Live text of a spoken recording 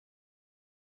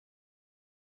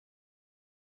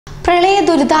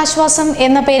ദുരിതാശ്വാസം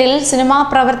എന്ന പേരിൽ സിനിമാ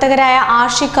പ്രവർത്തകരായ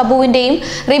ആഷിഖ് അബുവിന്റെയും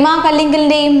റിമ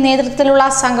കല്ലിങ്കലിന്റെയും നേതൃത്വത്തിലുള്ള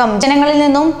സംഘം ജനങ്ങളിൽ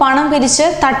നിന്നും പണം പിരിച്ച്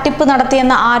തട്ടിപ്പ്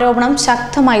നടത്തിയെന്ന ആരോപണം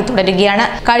ശക്തമായി തുടരുകയാണ്.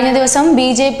 കഴിഞ്ഞ ദിവസം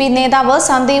ബിജെപി നേതാവ്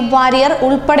സന്ദീപ് വാര്യർ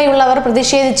ഉൾപ്പെടെയുള്ളവർ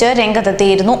പ്രതിഷേധിച്ച്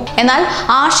രംഗത്തെത്തിയിരുന്നു. എന്നാൽ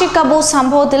ആഷിഖ് അബു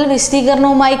സംഭവത്തിൽ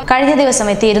വിശദീകരണവുമായി കഴിഞ്ഞ ദിവസം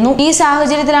എത്തിയിരുന്നു. ഈ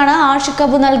സാഹചര്യത്തിലാണ് ആഷിഖ്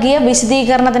അബു നൽകിയ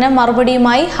വിശദീകരണത്തിന്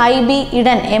മറുപടിയുമായി ഹൈബി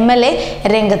ഇഡൻ MLA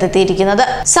രംഗത്തെത്തിയിരിക്കുന്നത്.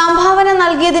 സംഭാവന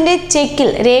നൽകിയതിന്റെ ചെക്കിൽ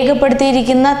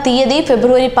രേഖപ്പെടുത്തിയിരിക്കുന്ന തീയതി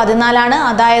ഫെബ്രുവരി 14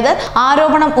 അതായത്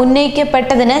ആരോപണം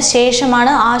ഉന്നയിക്കപ്പെട്ടതിന്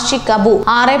ശേഷമാണ് ആഷിഖ് അബു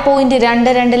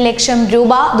 6.22 ലക്ഷം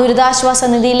രൂപ ദുരിതാശ്വാസ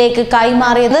നിധിയിലേക്ക്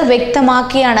കൈമാറിയത്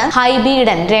വ്യക്തമാക്കിയാണ് ഹൈബി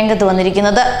ഇഡൻ രംഗത്ത്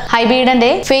വന്നിരിക്കുന്നത്. ഹൈബി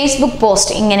ഇഡന്റെ ഫേസ്ബുക്ക്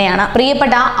പോസ്റ്റ് ഇങ്ങനെയാണ്: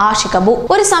 പ്രിയപ്പെട്ട ആഷിഖ് അബു,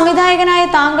 ഒരു സംവിധായകനായ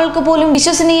താങ്കൾക്ക് പോലും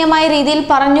വിശ്വസനീയമായ രീതിയിൽ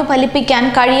പറഞ്ഞു ഫലിപ്പിക്കാൻ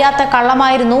കഴിയാത്ത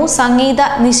കള്ളമായിരുന്നു സംഗീത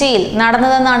നിശയിൽ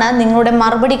നടന്നതെന്നാണ് നിങ്ങളുടെ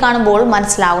മറുപടി കാണുമ്പോൾ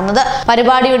മനസ്സിലാവുന്നത്.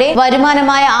 പരിപാടിയുടെ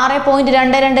വരുമാനമായ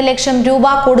 6.22 ലക്ഷം രൂപ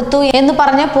കൊടുത്തു എന്ന്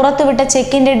പറഞ്ഞ് പുറത്തുവിട്ട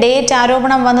ചെക്കിന്റെ ഡേറ്റ്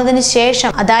ആരോപണം വന്നതിന്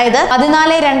ശേഷം, അതായത്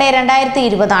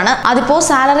 14/2/2020 ആണ്. അതിപ്പോ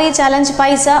സാലറി ചലഞ്ച്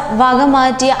പൈസ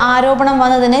വകമാറ്റിയ ആരോപണം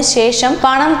വന്നതിന് ശേഷം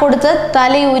പണം കൊടുത്ത്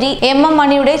തലയൂരി MM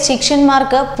മണിയുടെ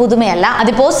ശിഷ്യന്മാർക്ക് പുതുമയല്ല.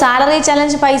 അതിപ്പോ സാലറി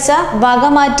ചലഞ്ച് പൈസ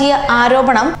വകമാറ്റിയ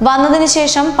ആരോപണം വന്നതിന്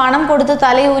ശേഷം പണം കൊടുത്ത്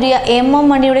തലയൂരിയ MM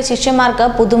മണിയുടെ ശിഷ്യന്മാർക്ക്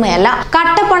പുതുമയല്ല.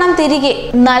 കട്ടപ്പണം തിരികെ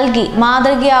നൽകി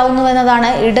മാതൃകയാവുന്നുവെന്നതാണ്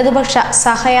ഇടതുപക്ഷ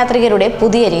സഹയാത്രികരുടെ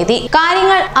പുതിയ രീതി.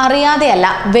 കാര്യങ്ങൾ അറിയാതെയല്ല,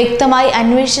 വ്യക്തമായി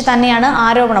അന്വേഷിച്ച് തന്നെയാണ്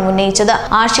ആരോപണം ഉന്നയിച്ചത്.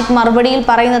 ആഷിഖ് മറുപടിയിൽ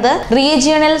പറയുന്നത്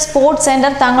റീജിയണൽ സ്പോർട്സ്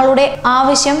സെന്റർ തങ്ങളുടെ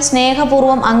ആവശ്യം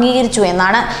സ്നേഹപൂർവ്വം അംഗീകരിച്ചു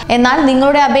എന്നാണ്. എന്നാൽ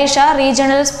നിങ്ങളുടെ അപേക്ഷ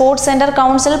റീജിയണൽ സ്പോർട്സ് സെന്റർ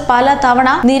കൗൺസിൽ പല തവണ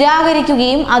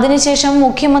നിരാകരിക്കുകയും അതിനുശേഷം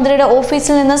മുഖ്യമന്ത്രിയുടെ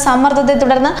ഓഫീസിൽ നിന്ന് സമ്മർദ്ദത്തെ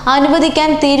തുടർന്ന് അനുവദിക്കാൻ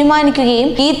തീരുമാനിക്കുകയും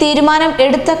ഈ തീരുമാനം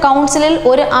എടുത്ത കൗൺസിലിൽ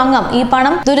ഒരു അംഗം ഈ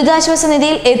പണം ദുരിതാശ്വാസ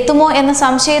നിധിയിൽ എത്തുമോ എന്ന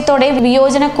സംശയത്തോടെ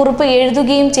വിയോജനക്കുറിപ്പ്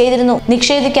എഴുതുകയും ചെയ്തിരുന്നു.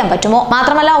 നിഷേധിക്കാൻ പറ്റുമോ?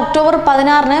 മാത്രമല്ല, ഒക്ടോബർ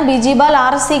 16 ബിജിബാൽ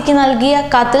RSCക്ക് നൽകിയ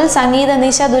കത്തിൽ സംഗീത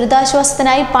നിശ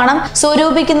ദുരിതാശ്വാസത്തിനായി പണം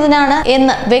സ്വരൂപിക്കുന്നതിനാണ്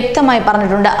എന്ന് വ്യക്തമായി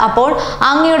പറഞ്ഞിട്ടുണ്ട്. അപ്പോൾ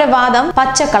അങ്ങയുടെ വാദം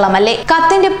പച്ചക്കളമല്ലേ?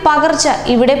 കത്തിന്റെ പകർച്ച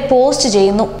ഇവിടെ പോസ്റ്റ്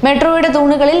ചെയ്യുന്നു. മെട്രോയുടെ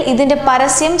തൂണുകളിൽ ഇതിന്റെ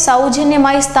പരസ്യം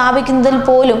സൗജന്യമായി സ്ഥാപിക്കുന്നതിൽ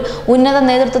പോലും ഉന്നത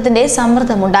നേതൃത്വത്തിന്റെ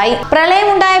സമ്മർദ്ദമുണ്ടായി.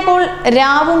 പ്രളയമുണ്ടായപ്പോൾ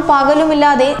രാവും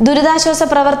പകലുമില്ലാതെ ദുരിതാശ്വാസ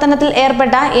പ്രവർത്തനത്തിൽ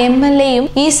ഏർപ്പെട്ട MLAയും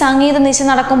ഈ സംഗീത നിശ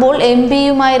നടക്കുമ്പോൾ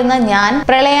MP-യുമായിരുന്ന ഞാൻ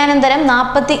പ്രളയാനന്തരം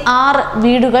 46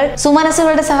 വീടുകൾ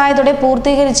സുമനസുകളുടെ സഹായത്തോടെ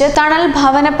പൂർത്തീകരിച്ച് തണൽ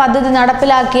ഭവന പദ്ധതി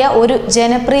നടപ്പിലാക്കിയ ഒരു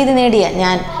ജനപ്രീതി നേടിയ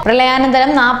ഞാൻ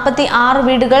പ്രളയാനന്തരം 46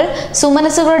 വീടുകൾ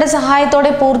സുമനസുകളുടെ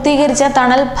സഹായത്തോടെ പൂർത്തീകരിച്ച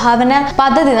തണൽ ഭവന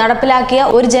പദ്ധതി നടപ്പിലാക്കിയ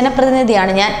ഒരു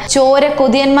ജനപ്രതിനിധിയാണ് ഞാൻ. ചോര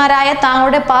കൊതിയന്മാരായ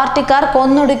താങ്കളുടെ പാർട്ടിക്കാർ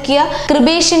കൊന്നൊടുക്കിയ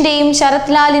കൃപേഷിന്റെയും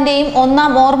ശരത് ലാലിന്റെയും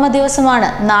 1ാം ഓർമ്മ ദിവസമാണ്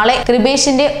നാളെ.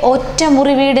 കൃപേഷിന്റെ ഒറ്റ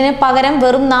മുറി വീടിന് പകരം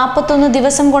വെറും 41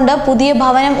 ദിവസം കൊണ്ട് പുതിയ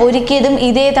ഭവനം ഒരുക്കിയതും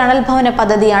ഇതേ തണൽ ഭവന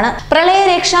പദ്ധതിയാണ്. പ്രളയ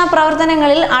രക്ഷാ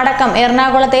പ്രവർത്തനങ്ങളിൽ അടക്കം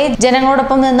എറണാകുളത്തെ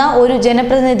ജനങ്ങളോടൊപ്പം നിന്ന ഒരു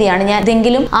ജനപ്രതിനിധിയാണ് ഞാൻ.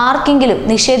 ഇതെങ്കിലും ആർക്കെങ്കിലും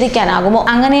നിഷേധിക്കാനാകുമോ?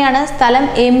 അങ്ങനെയാണ് സ്ഥലം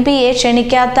MP-യെ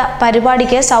ക്ഷണിക്കാത്ത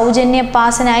പരിപാടിക്ക് സൗജന്യ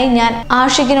പാസിനായി ഞാൻ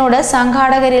ആഷിഖിനോട്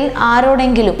സംഘാടകരിൽ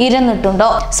ആരോടെങ്കിലും ഇരുന്നിട്ടുണ്ടോ?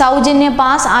 സൗജന്യ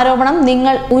പാസ് ആരോപണം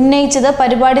നിങ്ങൾ ഉന്നയിച്ചത്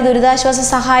പരിപാടി ദുരിതാശ്വാസ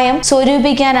സഹായം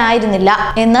സ്വരൂപിക്കാനായിരുന്നില്ല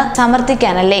എന്ന്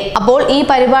സമർത്ഥിക്കാനല്ലേ? അപ്പോൾ ഈ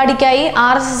പരിപാടിക്കായി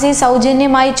RSC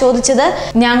സൗജന്യമായി ചോദിച്ചത്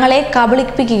ഞങ്ങളെ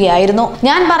കബളിപ്പിക്കുകയായിരുന്നു.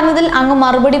 ഞാൻ പറഞ്ഞതിൽ അങ്ങ്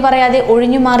മറുപടി പറയാതെ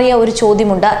ഒഴിഞ്ഞുമാറിയ ഒരു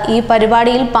ചോദ്യമുണ്ട്. ഈ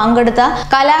പരിപാടിയിൽ പങ്കെടുത്ത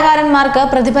കലാകാരന്മാർക്ക്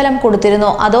പ്രതിഫലം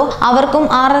കൊടുത്തിരുന്നോ? അതോ അവർക്കും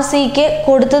RSCക്ക്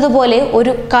കൊടുത്തതുപോലെ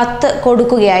ഒരു കത്ത്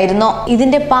കൊടുക്കുകയായിരുന്നോ?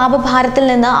 ഇതിന്റെ പാപഭാരത്തിൽ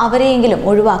നിന്ന് അവരെയെങ്കിലും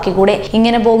ഒഴിവാക്കിക്കൂടെ?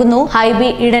 ഇങ്ങനെ പോകുന്നു ഹൈബി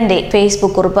ഇഡന്റെ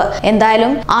ഫേസ്ബുക്ക് കുറിപ്പ്.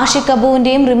 എന്തായാലും ആഷിഖ്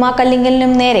അബുവിന്റെയും റിമ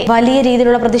കല്ലിങ്കലിനും നേരെ വലിയ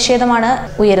രീതിയിലുള്ള പ്രതിഷേധമാണ്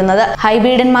ഉയരുന്നത്. ഹൈബി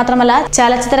ഇഡൻ മാത്രമല്ല,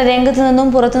 ചലച്ചിത്ര രംഗത്ത് നിന്നും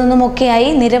പുറത്തു നിന്നും ഒക്കെയായി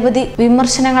നിരവധി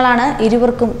വിമർശനങ്ങളാണ്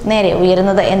ഇരുവർക്കും നേരെ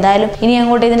ഉയരുന്നത്. എന്തായാലും ഇനി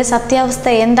അങ്ങോട്ട് ഇതിന്റെ സത്യാവസ്ഥ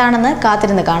എന്താണെന്ന്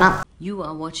കാത്തിരുന്ന് കാണാം.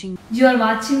 You're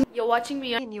watching me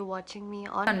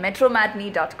on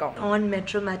metromatinee.com. On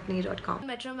metromatinee.com.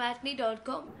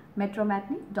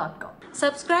 metromatinee.com.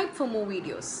 Subscribe for more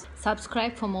videos.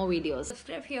 Subscribe for more videos.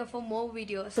 Subscribe here for more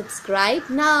videos. Subscribe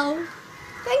now.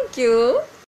 Thank you.